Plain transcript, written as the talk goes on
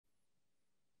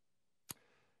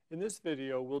In this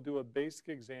video, we'll do a basic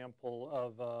example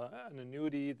of an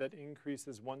annuity that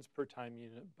increases once per time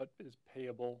unit but is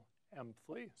payable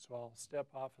mthly. So I'll step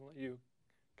off and let you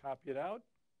copy it out.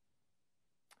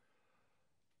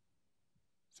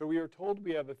 So we are told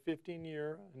we have a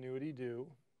 15-year annuity due,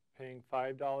 paying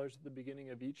 $5 at the beginning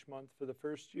of each month for the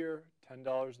first year,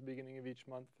 $10 at the beginning of each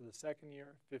month for the second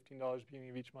year, $15 at the beginning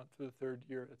of each month for the third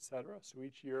year, etc. So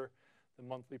each year the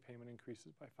monthly payment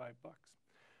increases by $5.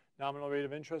 Nominal rate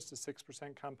of interest is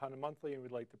 6% compounded monthly, and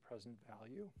we'd like the present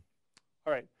value.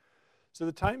 All right, so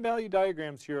the time value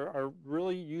diagrams here are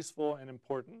really useful and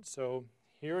important. So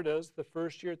here it is. The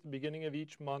first year at the beginning of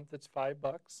each month, it's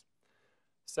 $5.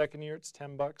 Second year, it's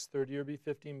 $10. Third year, be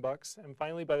 $15. And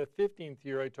finally, by the 15th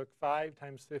year, I took 5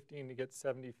 times 15 to get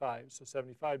 75. So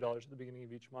 $75 at the beginning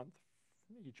of each month.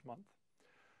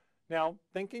 Now,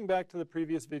 thinking back to the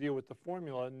previous video with the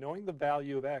formula, knowing the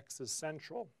value of X is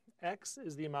central. X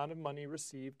is the amount of money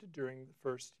received during the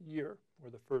first year,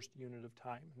 or the first unit of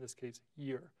time, in this case,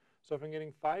 year. So if I'm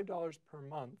getting $5 per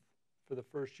month for the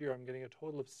first year, I'm getting a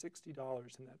total of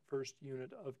 $60 in that first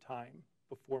unit of time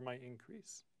before my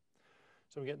increase.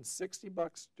 So I'm getting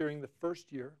 $60 during the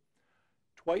first year,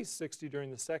 twice 60 during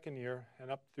the second year,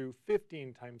 and up through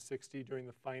 15 times 60 during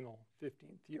the final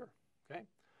 15th year. Okay?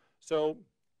 So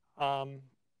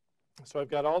I've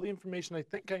got all the information I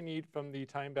think I need from the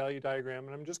time value diagram,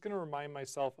 and I'm just going to remind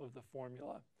myself of the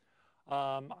formula.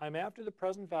 I'm after the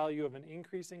present value of an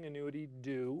increasing annuity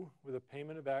due with a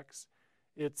payment of X.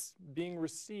 It's being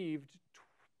received,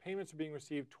 payments are being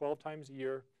received 12 times a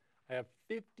year. I have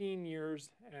 15 years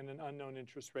and an unknown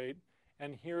interest rate,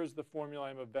 and here's the formula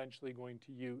I'm eventually going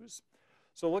to use.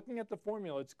 So looking at the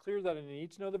formula, it's clear that I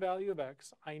need to know the value of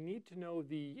X. I need to know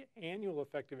the annual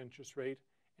effective interest rate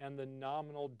and the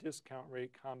nominal discount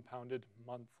rate compounded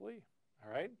monthly. All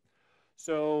right?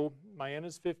 So my N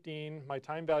is 15. My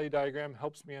time value diagram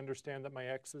helps me understand that my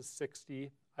X is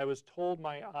 60. I was told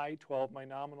my I-12, my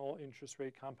nominal interest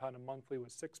rate compounded monthly,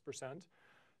 was 6%.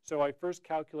 So I first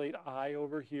calculate I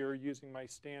over here using my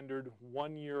standard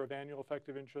 1 year of annual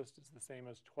effective interest is the same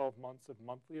as 12 months of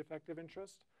monthly effective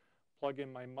interest. Plug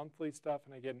in my monthly stuff,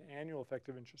 and I get an annual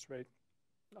effective interest rate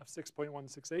of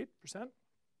 6.168%.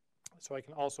 So I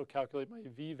can also calculate my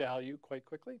V value quite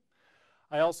quickly.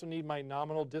 I also need my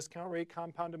nominal discount rate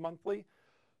compounded monthly.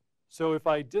 So if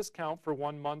I discount for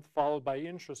 1 month followed by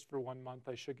interest for 1 month,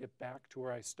 I should get back to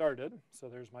where I started. So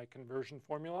there's my conversion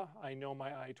formula. I know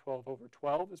my I-12 over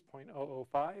 12 is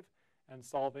 0.005, and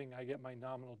solving, I get my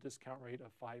nominal discount rate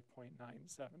of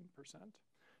 5.97%.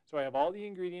 So I have all the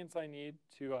ingredients I need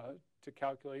to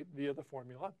calculate via the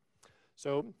formula.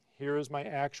 So here is my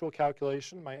actual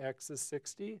calculation. My X is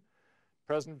 60.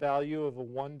 Present value of a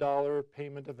 $1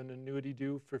 payment of an annuity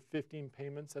due for 15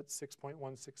 payments at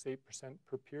 6.168%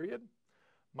 per period,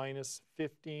 minus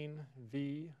 15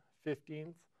 V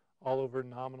 15th, all over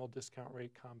nominal discount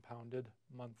rate compounded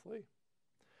monthly.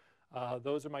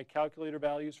 Those are my calculator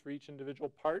values for each individual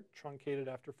part, truncated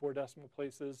after 4 decimal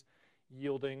places,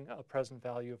 yielding a present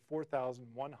value of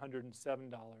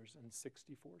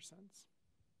 $4,107.64.